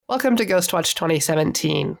Welcome to Ghostwatch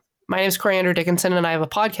 2017. My name is Coriander Dickinson, and I have a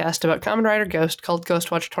podcast about Kamen Rider Ghost called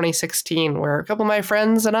Ghostwatch 2016, where a couple of my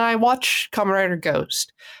friends and I watch Kamen Rider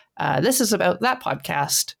Ghost. This is about that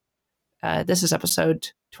podcast. This is episode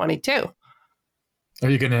 22. Are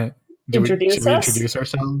you going to introduce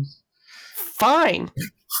ourselves? Fine.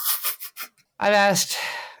 I've asked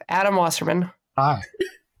Adam Wasserman. Hi.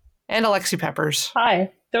 And Alexi Peppers.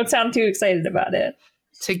 Hi. Don't sound too excited about it.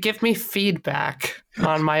 To give me feedback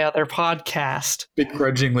on my other podcast.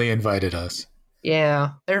 Begrudgingly invited us.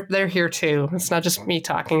 Yeah, they're here too. It's not just me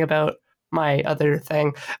talking about my other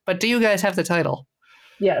thing. But do you guys have the title?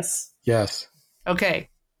 Yes. Yes. Okay.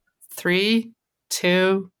 3,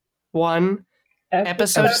 2, 1.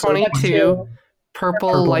 Episode 22,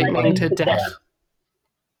 Purple Lightning to Death.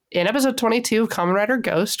 In episode 22 of Kamen Rider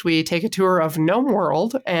Ghost, we take a tour of Gnome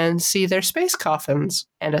World and see their space coffins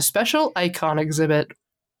and a special icon exhibit.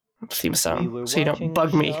 Theme song, so you don't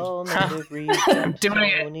bug me. I'm doing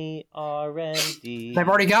it. I've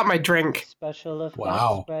already got my drink.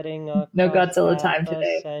 Wow. No Godzilla time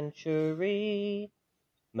today.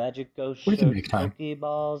 Magic Ghost We can make time.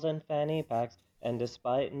 Pokeballs and fanny packs, and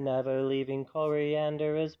despite never leaving,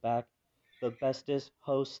 Coriander is back. The bestest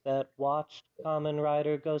host that watched Kamen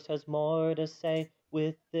Rider Ghost has more to say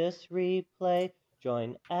with this replay.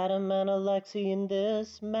 Join Adam and Alexi in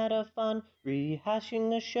this meta fun,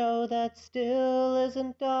 rehashing a show that still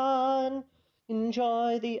isn't done.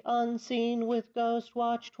 Enjoy the unseen with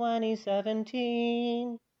Ghostwatch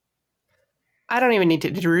 2017. I don't even need to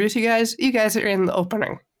introduce you guys. You guys are in the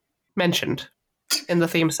opening, mentioned in the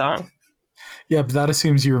theme song. Yeah, but that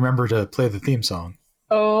assumes you remember to play the theme song.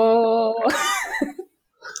 Oh.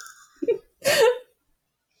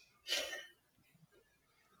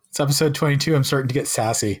 It's episode 22. I'm starting to get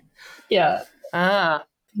sassy. Yeah.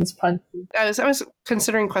 It's punchy. I was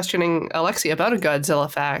considering questioning Alexi about a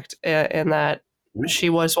Godzilla fact, in that she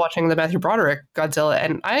was watching the Matthew Broderick Godzilla,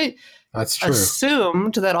 and I That's true.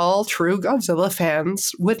 assumed that all true Godzilla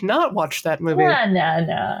fans would not watch that movie.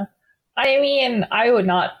 Nah. I mean, I would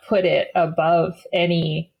not put it above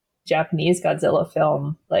any Japanese Godzilla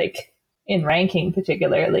film, like, in ranking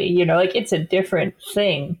particularly. You know, like, it's a different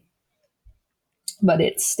thing. But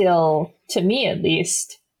it's still, to me at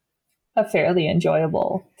least, a fairly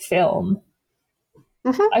enjoyable film.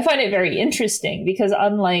 Mm-hmm. I find it very interesting because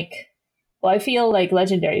I feel like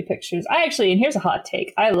Legendary Pictures, and here's a hot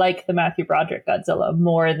take, I like the Matthew Broderick Godzilla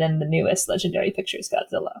more than the newest Legendary Pictures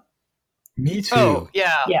Godzilla. Me too. Oh,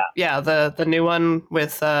 yeah, the new one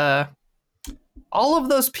with all of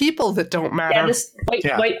those people that don't matter. Yeah, this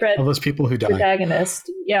white bread all those people who die.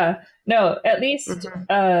 Protagonist. Yeah. No, at least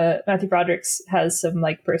Matthew Broderick's has some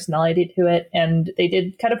like personality to it, and they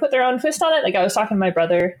did kind of put their own twist on it. Like I was talking to my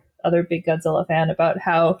brother, other big Godzilla fan, about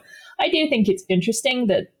how I do think it's interesting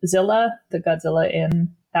that Zilla, the Godzilla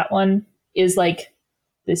in that one, is like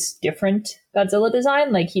this different Godzilla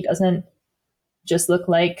design. Like he doesn't just look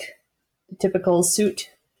like the typical suit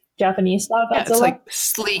Japanese style Godzilla. Yeah, it's like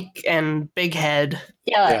sleek and big head.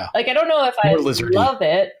 Yeah, like I don't know if I More lizardy. love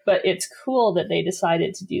it, but it's cool that they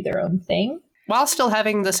decided to do their own thing. While still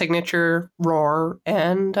having the signature roar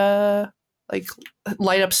and like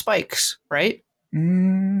light up spikes, right?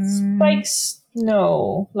 Spikes,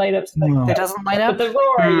 no. Light up spikes. No. It doesn't light up? But the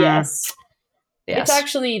roar, yes. Yes. It's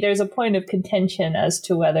actually, there's a point of contention as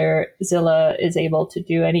to whether Zilla is able to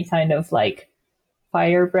do any kind of like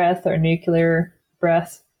fire breath or nuclear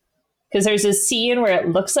breath. Because there's a scene where it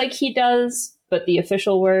looks like he does, but the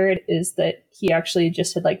official word is that he actually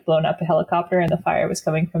just had like blown up a helicopter and the fire was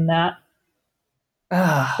coming from that.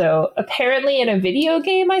 So apparently in a video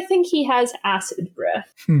game, I think he has acid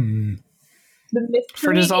breath. The mystery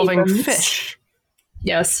For dissolving Abrams. fish.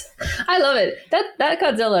 Yes. I love it. That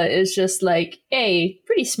Godzilla is just like, A,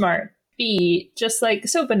 pretty smart. B, just like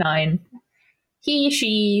so benign.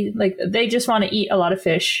 She, like they just want to eat a lot of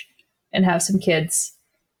fish and have some kids.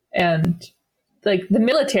 And like the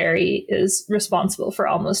military is responsible for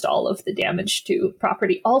almost all of the damage to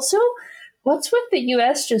property. Also, what's with the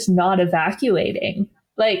US just not evacuating?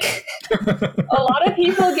 Like a lot of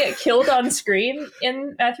people get killed on screen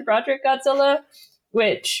in Matthew Broderick Godzilla,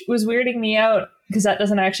 which was weirding me out because that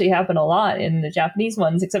doesn't actually happen a lot in the Japanese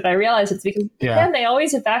ones, except I realize it's because again, they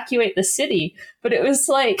always evacuate the city. But it was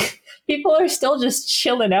like people are still just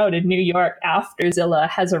chilling out in New York after Zilla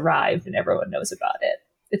has arrived and everyone knows about it.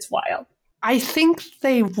 It's wild. I think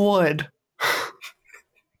they would.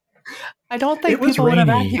 I don't think It was people would rainy.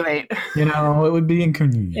 evacuate. You know, it would be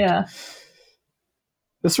inconvenient. Yeah.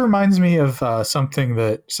 This reminds me of something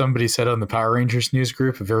that somebody said on the Power Rangers news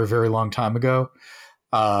group a very, very long time ago,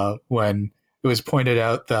 when it was pointed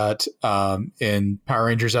out that in Power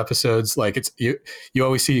Rangers episodes, like it's you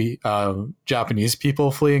always see Japanese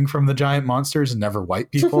people fleeing from the giant monsters and never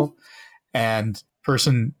white people. And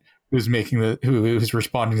person who's who's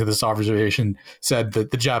responding to this observation said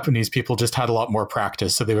that the Japanese people just had a lot more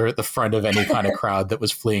practice, so they were at the front of any kind of crowd that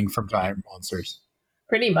was fleeing from giant monsters.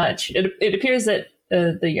 Pretty much. It appears that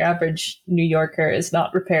the average New Yorker is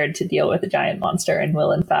not prepared to deal with a giant monster and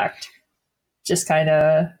will, in fact, just kind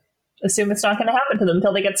of assume it's not going to happen to them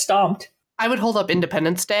until they get stomped. I would hold up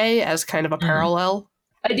Independence Day as kind of a parallel.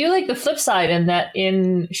 I do like the flip side in that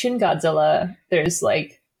in Shin Godzilla, there's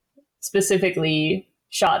like specifically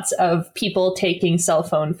shots of people taking cell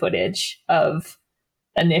phone footage of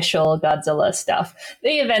initial Godzilla stuff.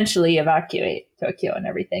 They eventually evacuate Tokyo and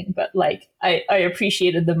everything, but like I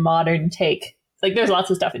appreciated the modern take. Like there's lots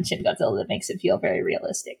of stuff in Shin Godzilla that makes it feel very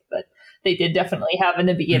realistic, but they did definitely have in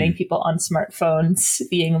the beginning people on smartphones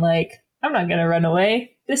being like, I'm not gonna run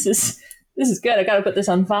away. This is good. I gotta put this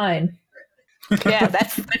on fine. Yeah,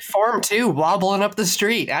 that form too, wobbling up the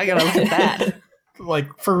street. I gotta look at that.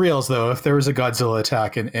 Like, for reals, though, if there was a Godzilla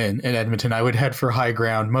attack in Edmonton, I would head for high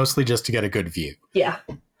ground, mostly just to get a good view. Yeah.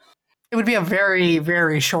 It would be a very,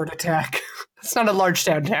 very short attack. It's not a large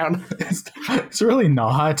downtown. It's really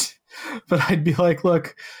not. But I'd be like,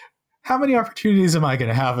 look, how many opportunities am I going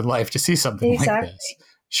to have in life to see something like this?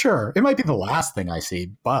 Sure, it might be the last thing I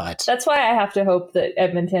see, but... That's why I have to hope that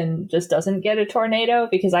Edmonton just doesn't get a tornado,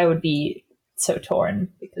 because I would be so torn,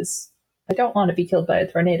 because I don't want to be killed by a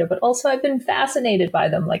tornado, but also I've been fascinated by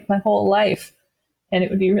them like my whole life. And it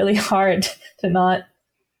would be really hard to not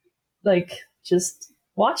like just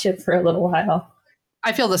watch it for a little while.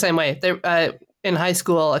 I feel the same way. In high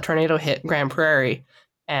school, a tornado hit Grand Prairie,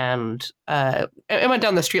 and it went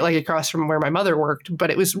down the street like across from where my mother worked,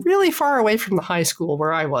 but it was really far away from the high school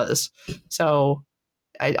where I was. So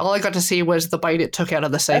all I got to see was the bite it took out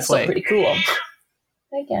of the Safeway. That's still pretty cool.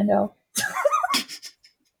 Hey, Gando.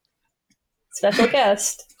 Special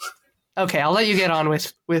guest. Okay, I'll let you get on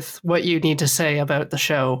with what you need to say about the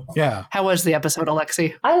show. Yeah. How was the episode,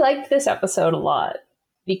 Alexi? I liked this episode a lot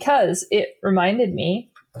because it reminded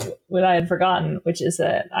me what I had forgotten, which is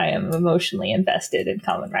that I am emotionally invested in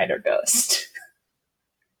Kamen Rider Ghost.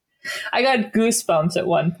 I got goosebumps at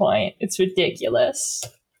one point. It's ridiculous.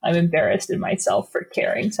 I'm embarrassed in myself for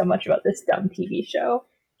caring so much about this dumb TV show.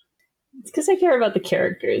 It's because I care about the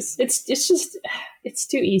characters. It's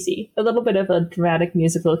too easy. A little bit of a dramatic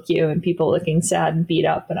musical cue and people looking sad and beat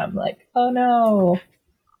up, and I'm like, oh no.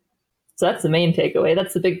 So that's the main takeaway.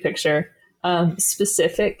 That's the big picture.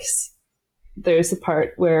 Specifics. There's the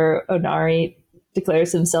part where Onari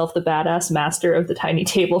declares himself the badass master of the Tiny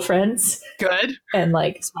Table Friends. Good. And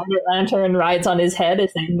like Spider Lantern rides on his head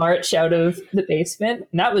as they march out of the basement.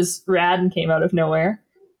 And that was rad and came out of nowhere.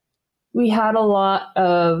 We had a lot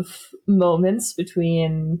of moments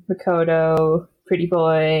between Makoto, Pretty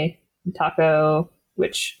Boy, and Tako,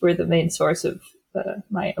 which were the main source of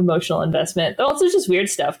my emotional investment. But also just weird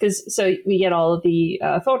stuff, because so we get all of the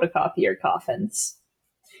photocopier coffins,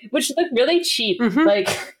 which look really cheap. Mm-hmm.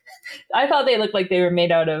 Like, I thought they looked like they were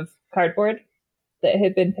made out of cardboard that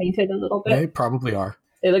had been painted a little bit. They probably are.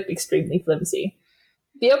 They looked extremely flimsy.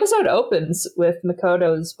 The episode opens with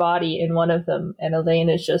Makoto's body in one of them, and Elaine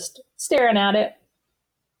is just staring at it.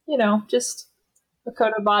 You know, just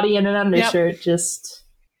Makoto body in an undershirt. Yep. Just,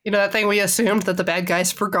 you know, that thing we assumed that the bad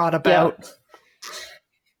guys forgot about.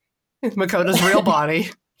 Yep. Makoto's real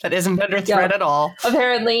body that isn't under threat at all.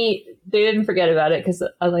 Apparently, they didn't forget about it because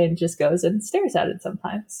Elaine just goes and stares at it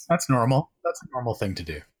sometimes. That's normal. That's a normal thing to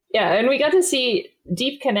do. Yeah, and we got to see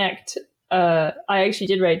Deep Connect. I actually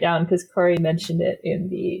did write down because Corey mentioned it in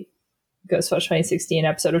the Ghostwatch 2016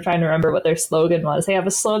 episode. I'm trying to remember what their slogan was. They have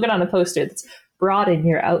a slogan on a poster that's broaden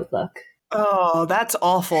your outlook. Oh, that's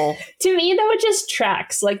awful. To me, though, it just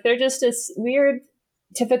tracks. Like, they're just this weird,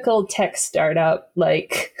 typical tech startup,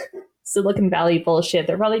 like Silicon Valley bullshit.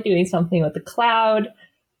 They're probably doing something with the cloud,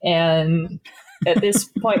 and at this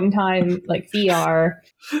point in time, like VR.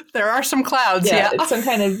 There are some clouds, yeah. It's some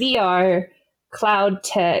kind of VR, cloud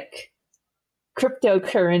tech,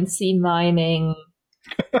 cryptocurrency mining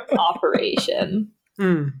operation.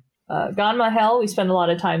 Ganma Hell, we spend a lot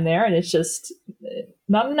of time there, and it's just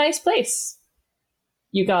not a nice place.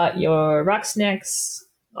 You got your Rocksnacks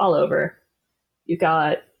all over. You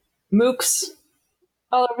got Mooks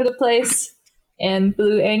all over the place, and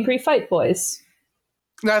blue angry fight boys.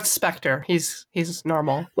 That's Spectre. He's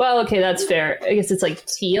normal. Well, okay, that's fair. I guess it's like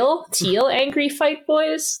teal angry fight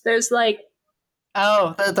boys. There's like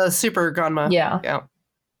the super Ganma. Yeah.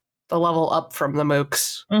 The level up from the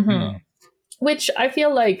Mooks. Mm-hmm. Which I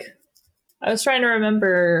feel like I was trying to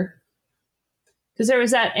remember Because there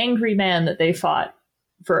was that angry man that they fought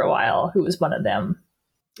for a while who was one of them.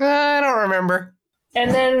 I don't remember.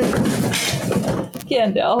 And then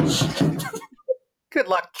Gandalf. Good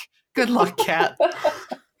luck. Good luck, Kat.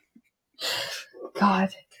 God.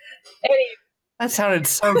 Anyway, That sounded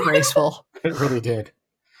so graceful. It really did.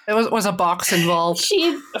 It was a box involved.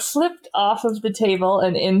 she flipped off of the table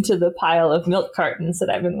and into the pile of milk cartons that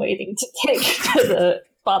I've been waiting to take to the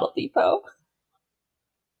bottle depot.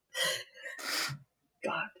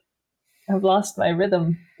 God. I've lost my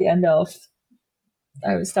rhythm, Gandalf.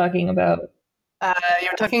 I was talking about... You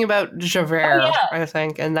were talking about Javert, Oh, yeah. I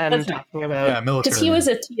think, and then That's right. talking about... Yeah, military. Because he was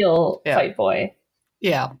a teal Yeah. fight boy.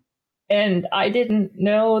 Yeah. And I didn't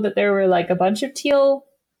know that there were like a bunch of teal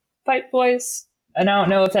fight boys. And I don't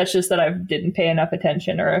know if that's just that I didn't pay enough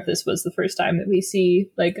attention or if this was the first time that we see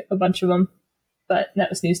like a bunch of them. But that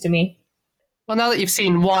was news to me. Well, now that you've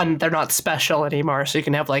seen one, they're not special anymore, so you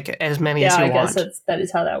can have like as many as Yeah, you I guess want. that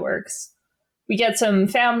is how that works. We get some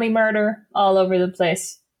family murder all over the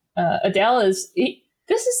place. Adele this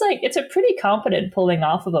is like, it's a pretty competent pulling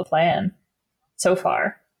off of a plan so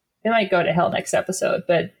far. It might go to hell next episode,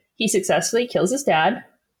 but he successfully kills his dad,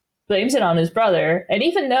 blames it on his brother, and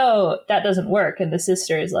even though that doesn't work, and the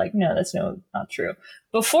sister is like, no, that's not true.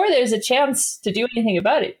 Before there's a chance to do anything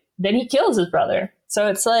about it, then he kills his brother. So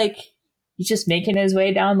it's like he's just making his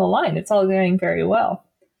way down the line. It's all going very well.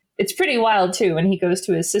 It's pretty wild too when he goes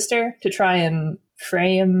to his sister to try and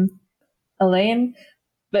frame Elaine,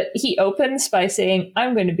 but he opens by saying,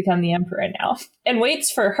 I'm going to become the emperor now, and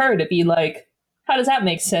waits for her to be like, how does that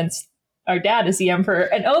make sense? Our dad is the emperor.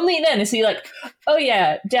 And only then is he like, oh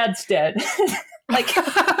yeah, dad's dead. Like,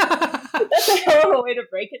 that's a hell of a way to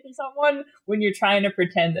break it to someone when you're trying to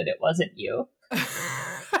pretend that it wasn't you.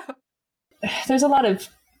 There's a lot of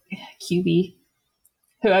QB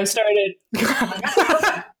who I've started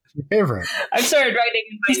Your favorite. I've started writing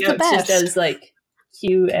in He's my the notes just best. as like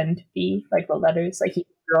Q and B, like the letters, like he's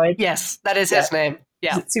a droid. Yes, that is his name.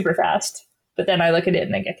 Yeah. It's super fast. But then I look at it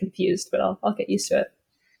and I get confused, but I'll get used to it.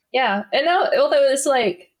 Yeah. And now, although it's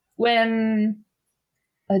like when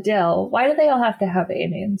Adele, why do they all have to have A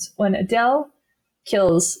names? When Adele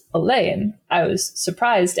kills Elaine, I was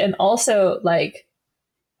surprised and also like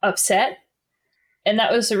upset. And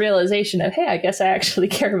that was the realization of, hey, I guess I actually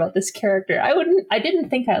care about this character. I didn't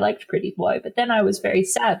think I liked Pretty Boy, but then I was very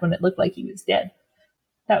sad when it looked like he was dead.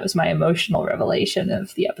 That was my emotional revelation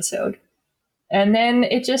of the episode. And then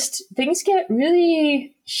things get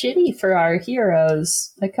really shitty for our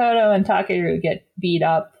heroes. Makoto and Takeru get beat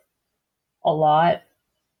up a lot.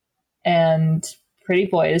 And Pretty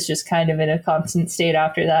Boy is just kind of in a constant state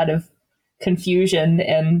after that of confusion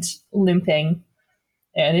and limping.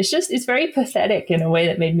 And it's very pathetic in a way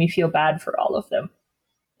that made me feel bad for all of them.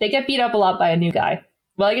 They get beat up a lot by a new guy.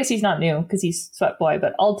 Well, I guess he's not new because he's Sweat Boy,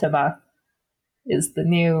 but Ultima is the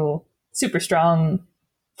new super strong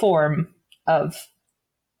form of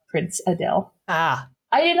Prince Adele. Ah.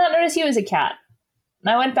 I did not notice he was a cat.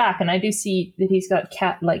 And I went back and I do see that he's got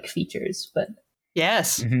cat-like features, but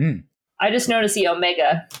Yes. Mm-hmm. I just noticed the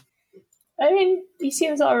Omega. I mean, he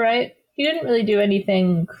seems all right. He didn't really do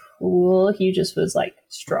anything cool. He just was like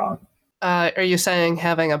strong. Are you saying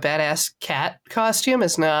having a badass cat costume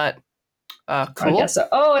is not cool? I guess so.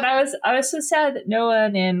 Oh, and I was so sad that no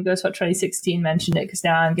one in Ghostwatch 2016 mentioned it because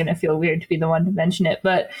now I'm gonna feel weird to be the one to mention it.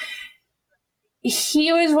 But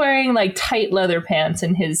he was wearing like tight leather pants,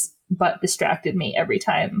 and his butt distracted me every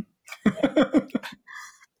time.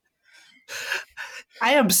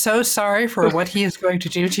 I am so sorry for what he is going to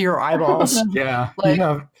do to your eyeballs. Yeah.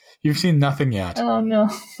 Like- You've seen nothing yet. Oh no,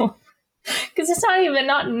 because it's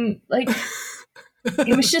not in, like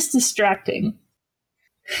it was just distracting.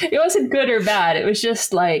 It wasn't good or bad. It was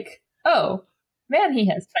just like, oh man, he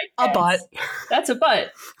has tight A pants. butt. That's a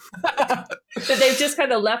butt that they've just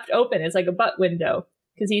kind of left open. It's like a butt window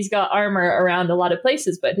because he's got armor around a lot of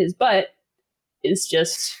places, but his butt is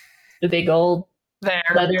just a big old There.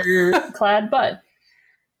 leather-clad butt.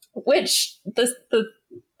 Which the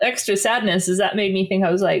extra sadness is that made me think,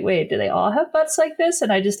 I was like, wait, do they all have butts like this?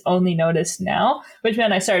 And I just only noticed now, which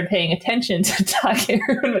meant I started paying attention to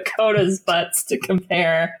Takeru and Makoto's butts to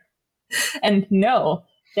compare. And no,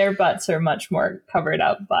 their butts are much more covered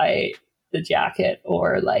up by the jacket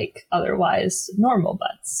or like otherwise normal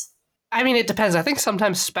butts. I mean, it depends. I think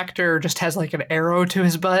sometimes Spectre just has like an arrow to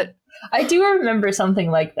his butt. I do remember something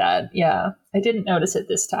like that. Yeah, I didn't notice it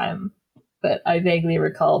this time, but I vaguely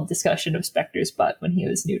recall discussion of Spectre's butt when he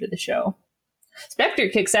was new to the show. Spectre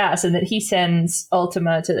kicks ass in that he sends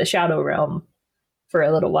Ultima to the Shadow Realm for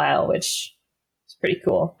a little while, which is pretty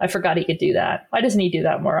cool. I forgot he could do that. Why doesn't he do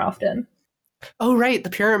that more often? Oh, right, the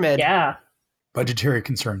pyramid. Yeah. Budgetary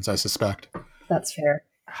concerns, I suspect. That's fair.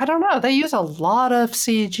 I don't know. They use a lot of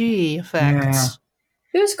CG effects.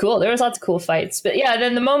 It was cool. There was lots of cool fights. But yeah,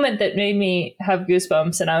 then the moment that made me have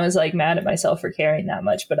goosebumps and I was like mad at myself for caring that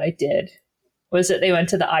much, but I did, was that they went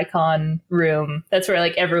to the icon room. That's where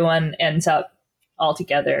like everyone ends up all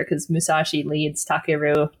together because Musashi leads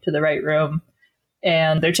Takeru to the right room.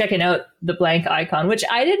 And they're checking out the blank icon, which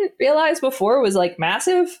I didn't realize before was like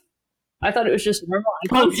massive. I thought it was just normal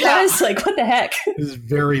icon size. Like, what the heck? It is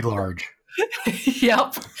very large.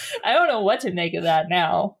 Yep. I don't know what to make of that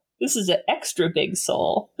now. This is an extra big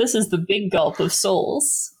soul. This is the big gulp of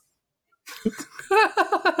souls.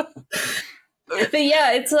 But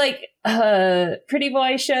yeah, it's like Pretty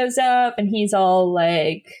Boy shows up and he's all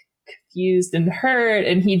like confused and hurt,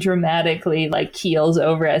 and he dramatically like keels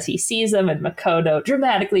over as he sees them, and Makoto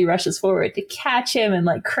dramatically rushes forward to catch him and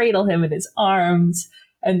like cradle him in his arms.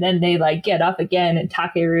 And then they like get up again, and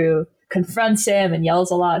Takeru confronts him and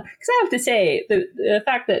yells a lot. Because I have to say, the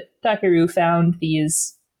fact that Takeru found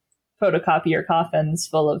these photocopier coffins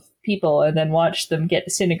full of people and then watched them get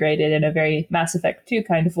disintegrated in a very Mass Effect 2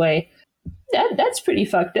 kind of way, that's pretty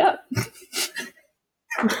fucked up.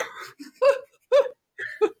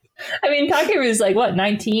 I mean, Takeru's like, what,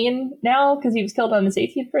 19 now? Because he was killed on his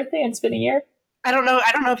 18th birthday and it's been a year? I don't know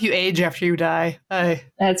if you age after you die.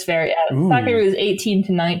 That's fair, yeah. Takeru was 18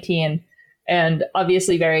 to 19 and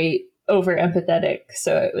obviously very over-empathetic.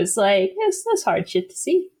 So it was like, that's hard shit to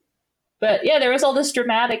see. But yeah, there was all this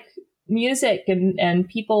dramatic music and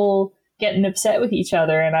people getting upset with each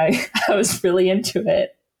other. And I was really into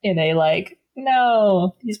it in a like,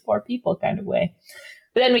 no, these poor people kind of way.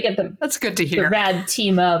 But then we get that's good to hear. The rad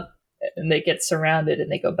team up and they get surrounded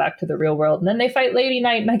and they go back to the real world. And then they fight Lady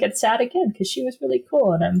Knight and I get sad again because she was really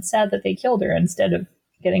cool. And I'm sad that they killed her instead of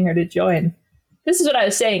getting her to join. This is what I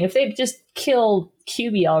was saying. If they'd just killed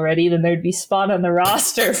QB already, then there'd be spot on the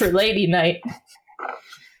roster for Lady Knight.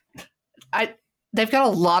 They've got a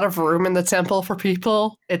lot of room in the temple for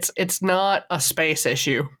people. It's not a space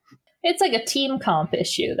issue. It's like a team comp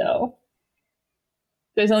issue, though.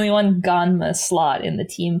 There's only one Ganma slot in the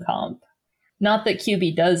team comp. Not that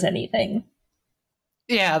QB does anything.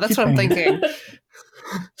 Yeah, that's what I'm thinking.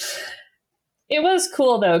 It was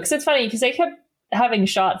cool, though, because it's funny, because they kept having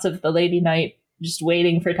shots of the Lady Knight just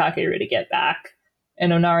waiting for Takeru to get back,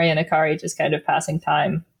 and Onari and Akari just kind of passing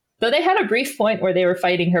time. Though they had a brief point where they were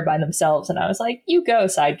fighting her by themselves, and I was like, you go,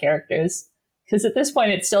 side characters. Because at this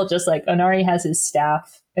point, it's still just like Onari has his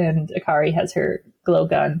staff, and Akari has her glow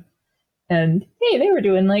gun. And hey, they were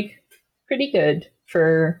doing like pretty good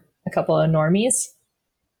for a couple of normies.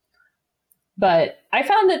 But I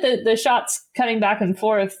found that the shots cutting back and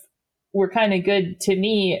forth were kind of good to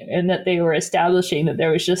me, and that they were establishing that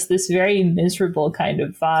there was just this very miserable kind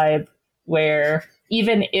of vibe where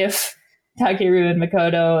even if Takeru and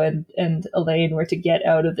Makoto and Elaine were to get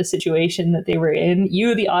out of the situation that they were in,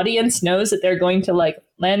 you, the audience, knows that they're going to like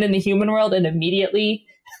land in the human world and immediately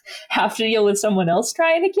have to deal with someone else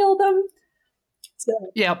trying to kill them. So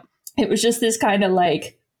yep. It was just this kind of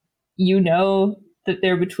like, you know, that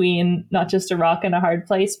they're between not just a rock and a hard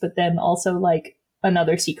place, but then also like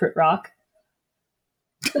another secret rock.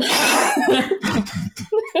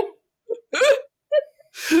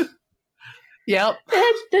 Yep.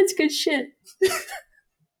 That's good shit.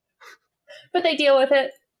 But they deal with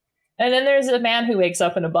it. And then there's a man who wakes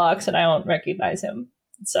up in a box and I don't recognize him.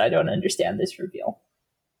 So I don't understand this reveal.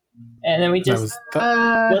 And then we just...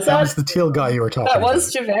 That was the teal guy you were talking about. That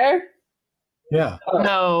was Javert? Yeah. Oh.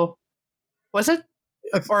 No. Was it?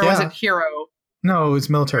 Or was it Hero? No, it was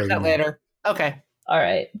military. That later. Okay. All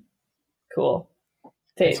right. Cool.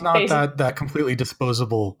 It's not that completely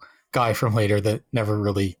disposable guy from later that never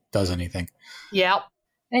really does anything. Yep.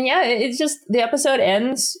 And yeah, it's just the episode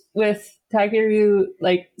ends with Takeru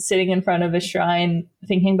like sitting in front of a shrine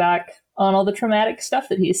thinking back on all the traumatic stuff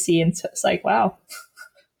that he's seen. So it's like, wow.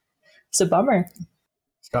 It's a bummer.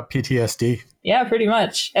 He's got PTSD. Yeah, pretty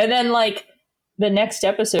much. And then like the next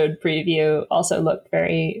episode preview also looked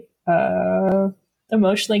very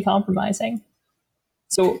emotionally compromising.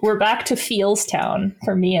 So we're back to Feels Town,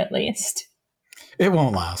 for me at least. It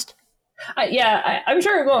won't last. I'm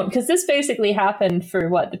sure it won't, because this basically happened for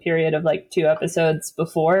the period of like 2 episodes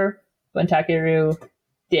before, when Takeru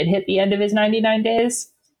did hit the end of his 99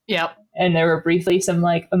 days. Yep. And there were briefly some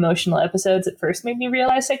like emotional episodes that first made me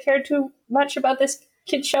realize I cared too much about this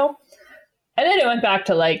kid show. And then it went back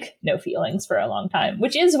to like no feelings for a long time,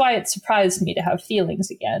 which is why it surprised me to have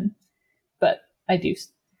feelings again. But I do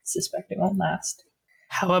suspect it won't last.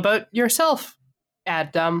 How about yourself,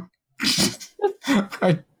 Adam?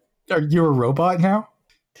 Are you a robot now?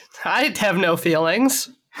 I have no feelings.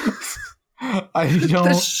 I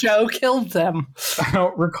The show killed them.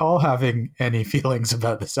 don't recall having any feelings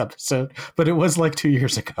about this episode, but it was like 2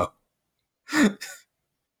 years ago.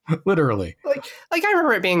 Literally. Like I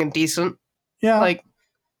remember it being decent. Yeah. Like,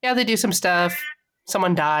 yeah, they do some stuff.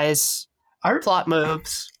 Someone dies. Plot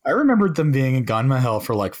moves. I remembered them being in Gunma Hell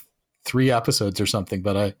for like 3 episodes or something,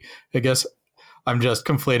 but I guess I'm just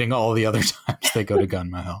conflating all the other times they go to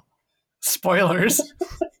Gunma Hell. Spoilers.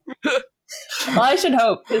 Well, I should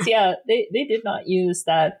hope, because they did not use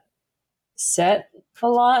that set a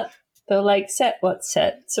lot. They're like, what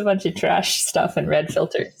set? It's a bunch of trash stuff and red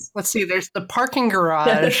filters. Let's see, there's the parking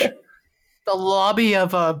garage, the lobby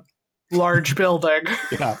of a large building,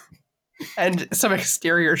 Yeah. and some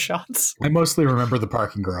exterior shots. I mostly remember the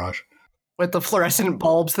parking garage. With the fluorescent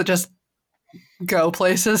bulbs that just go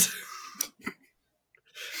places.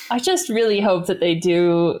 I just really hope that they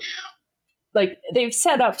do. Like, they've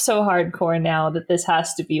set up so hardcore now that this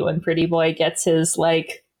has to be when Pretty Boy gets his,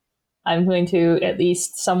 like, I'm going to at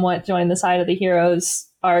least somewhat join the side of the heroes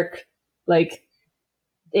arc. Like,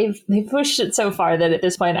 they've pushed it so far that at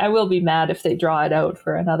this point I will be mad if they draw it out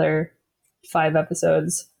for another 5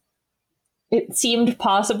 episodes. It seemed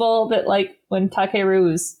possible that, like, when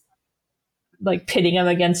Takeru was, like, pitting him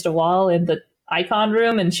against a wall in the icon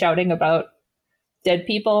room and shouting about dead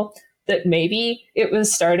people, that maybe it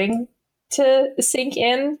was starting to sink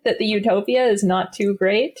in that the utopia is not too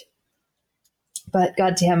great. But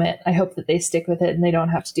god damn it, I hope that they stick with it and they don't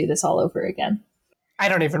have to do this all over again. I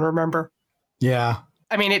don't even remember. Yeah.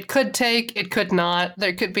 I mean, it could take, it could not.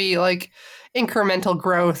 There could be like incremental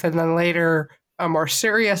growth and then later a more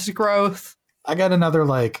serious growth. I got another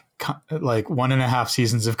like 1.5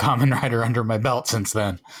 seasons of Kamen Rider under my belt since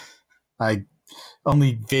then. I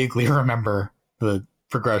only vaguely remember the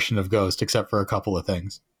progression of Ghost, except for a couple of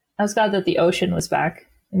things. I was glad that the ocean was back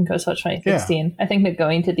in Ghost Watch 2016. Yeah. I think that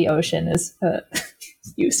going to the ocean is a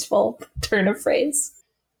useful turn of phrase.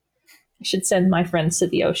 I should send my friends to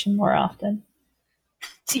the ocean more often.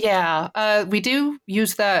 Yeah, we do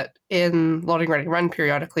use that in Loading Ready Run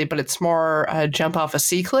periodically, but it's more jump off a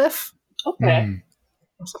sea cliff. Okay.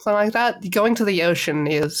 Something like that. Going to the ocean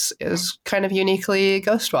is kind of uniquely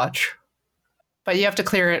Ghostwatch. But you have to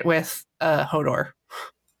clear it with Hodor.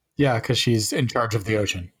 Yeah, because she's in charge of the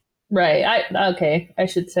ocean. Right. I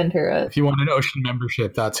should send her if you want an ocean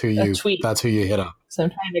membership, that's who you hit up. So I'm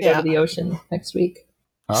trying to go to the ocean next week.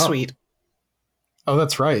 Oh. Sweet. Oh,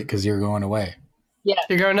 that's right, because you're going away. Yeah.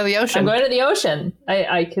 You're going to the ocean. I'm going to the ocean.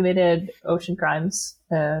 I committed ocean crimes,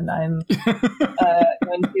 and I'm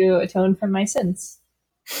going to atone for my sins.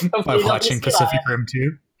 By watching Pacific Rim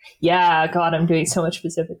 2? Yeah, God, I'm doing so much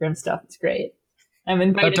Pacific Rim stuff. It's great. I'm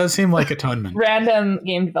inviting that does seem like atonement. Random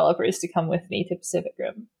game developers to come with me to Pacific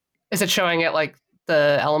Rim. Is it showing at like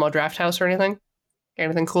the Alamo Draft House or anything?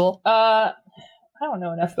 Anything cool? I don't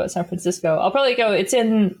know enough about San Francisco. I'll probably go. It's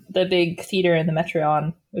in the big theater in the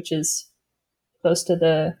Metreon, which is close to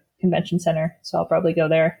the convention center. So I'll probably go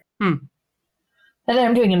there. And then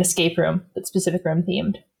I'm doing an escape room that's Pacific Rim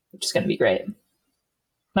themed, which is going to be great.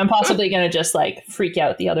 I'm possibly going to just like freak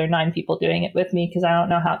out the other 9 people doing it with me because I don't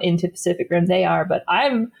know how into Pacific Rim they are, but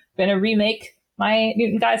I'm going to remake my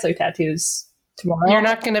Newton Geisler tattoos tomorrow. You're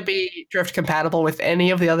not going to be drift compatible with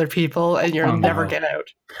any of the other people and you'll never get out.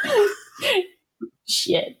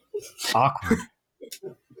 Shit. Awkward.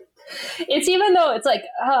 It's even though it's like,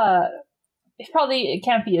 it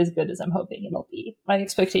can't be as good as I'm hoping it'll be. My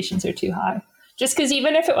expectations are too high. Just because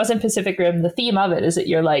even if it wasn't Pacific Rim, the theme of it is that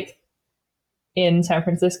you're like in San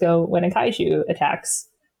Francisco when a kaiju attacks.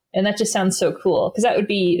 And that just sounds so cool. Because that would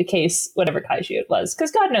be the case, whatever kaiju it was. Because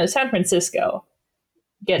God knows, San Francisco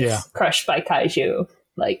gets crushed by kaiju,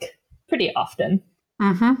 like, pretty often.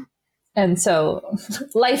 Mm-hmm. And so,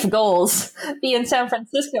 life goals be in San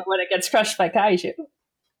Francisco when it gets crushed by kaiju.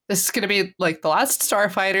 This is going to be like the last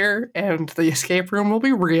Starfighter, and the escape room will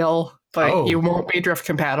be real, but you won't be drift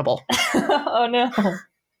compatible. Oh, no.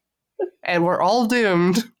 And we're all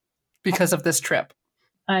doomed because of this trip.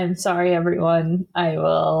 I'm sorry, everyone. I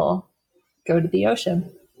will go to the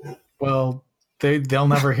ocean. Well, they'll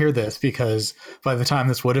never hear this because by the time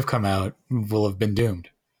this would have come out, we'll have been doomed.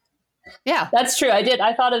 Yeah. That's true.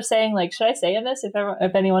 I thought of saying, like, should I say in this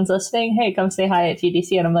if anyone's listening? Hey, come say hi at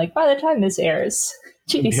GDC. And I'm like, by the time this airs,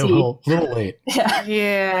 GDC. A little late.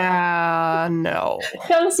 Yeah, no.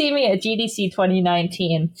 Come see me at GDC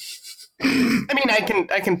 2019. I mean,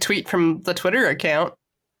 I can tweet from the Twitter account.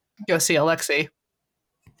 Go see Alexi.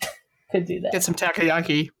 Could do that. Get some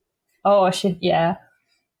takoyaki. Oh, shit, yeah.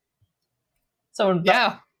 So,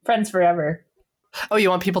 yeah. Friends forever. Oh, you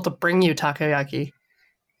want people to bring you takoyaki?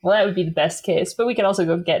 Well, that would be the best case, but we could also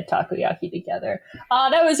go get takoyaki together.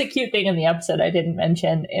 That was a cute thing in the episode I didn't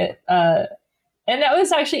mention. And that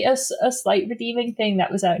was actually a slight redeeming thing.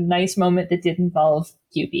 That was a nice moment that did involve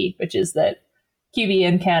QB, which is that QB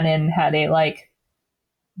and Canon had a like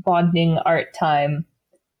bonding art time,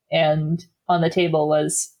 and on the table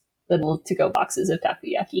was little to-go boxes of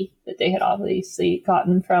takoyaki that they had obviously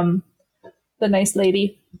gotten from the nice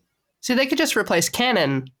lady. See, they could just replace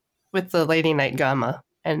Canon with the Lady Night Gamma,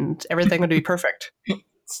 and everything would be perfect.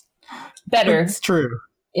 Better. It's true.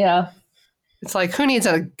 Yeah. It's like, who needs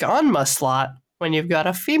a Ganma slot when you've got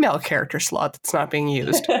a female character slot that's not being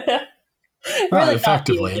used? Really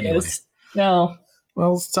effectively, not being anyway. used. No.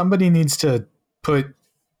 Well, somebody needs to put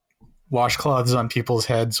washcloths on people's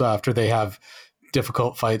heads after they have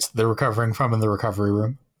difficult fights they're recovering from in the recovery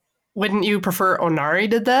room. Wouldn't you prefer Onari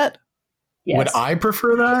did that? Yes. Would I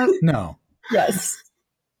prefer that? No. Yes.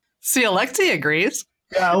 See, Alexi agrees.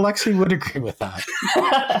 Yeah, Alexi would agree with that.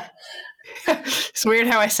 It's weird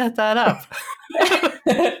how I set that up.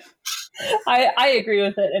 I agree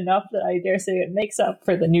with it enough that I dare say it makes up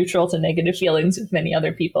for the neutral to negative feelings of many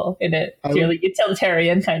other people in a purely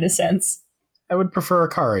utilitarian kind of sense. I would prefer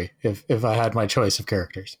Akari if I had my choice of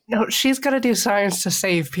characters. No, she's got to do science to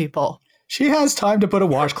save people. She has time to put a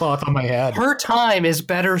washcloth on my head. Her time is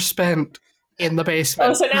better spent in the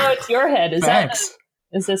basement. Oh, so now it's your head. Thanks.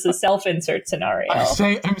 Is this a self-insert scenario?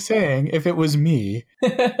 I'm saying if it was me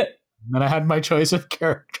and I had my choice of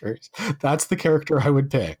characters, that's the character I would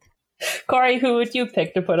pick. Corey, who would you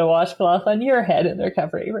pick to put a washcloth on your head in the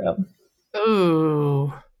recovery room?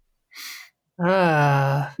 Ooh.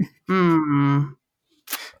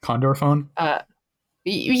 Condor phone?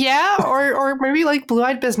 Yeah, or maybe like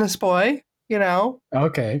Blue-Eyed Business Boy, you know?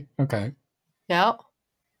 Okay. Yeah.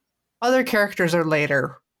 Other characters are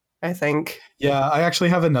later, I think. Yeah, I actually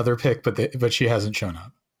have another pick, but she hasn't shown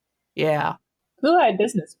up. Yeah. Blue-Eyed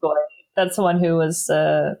Business Boy. That's the one who was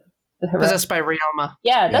Possessed by Ryoma.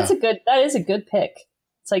 Yeah, that is a good pick.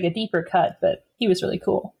 It's like a deeper cut, but he was really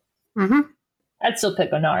cool. Mm-hmm. I'd still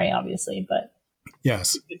pick Onari, obviously, but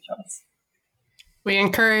Yes. good choice. We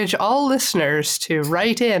encourage all listeners to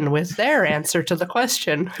write in with their answer to the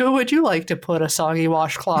question, who would you like to put a soggy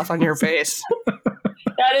washcloth on your face?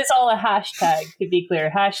 That is all a hashtag, to be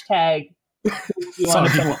clear. Hashtag you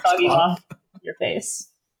want to put a soggy off your face.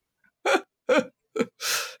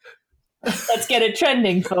 Let's get it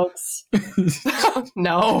trending, folks.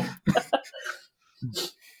 No.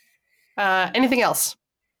 Anything else?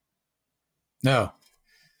 No.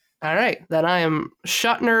 All right, then I am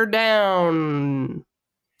shutting her down.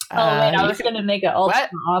 Oh, wait, I was going to make an Ultima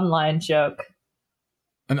Online joke.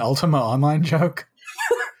 An Ultima Online joke?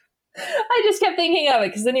 I just kept thinking of it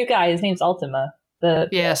because the new guy, his name's Ultima.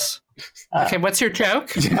 Yes. Okay, what's your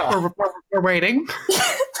joke? Yeah. We're waiting.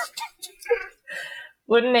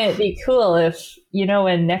 Wouldn't it be cool if, you know,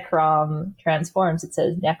 when Necrom transforms, it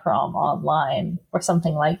says Necrom Online or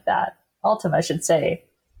something like that? Ultima should say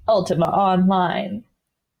Ultima Online.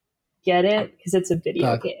 Get it? Because it's a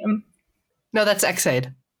video game. No, that's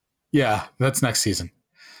Xaid. Yeah, that's next season.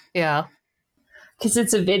 Yeah. Because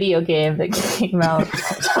it's a video game that came out a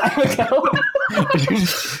time ago.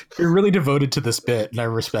 You're really devoted to this bit, and I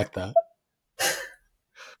respect that.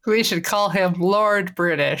 We should call him Lord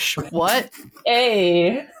British. What?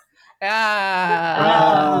 Hey.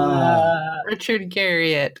 Richard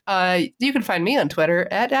Garriott. You can find me on Twitter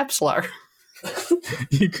at Epslar.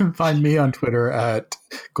 You can find me on Twitter at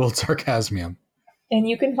Gold Sarcasmium. And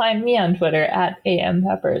you can find me on Twitter at AM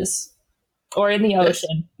Peppers. Or in the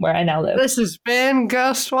ocean, where I now live. This has been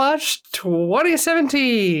Ghost Watch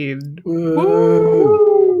 2017. Woo.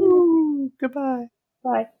 Woo. Goodbye.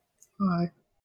 Bye. Bye.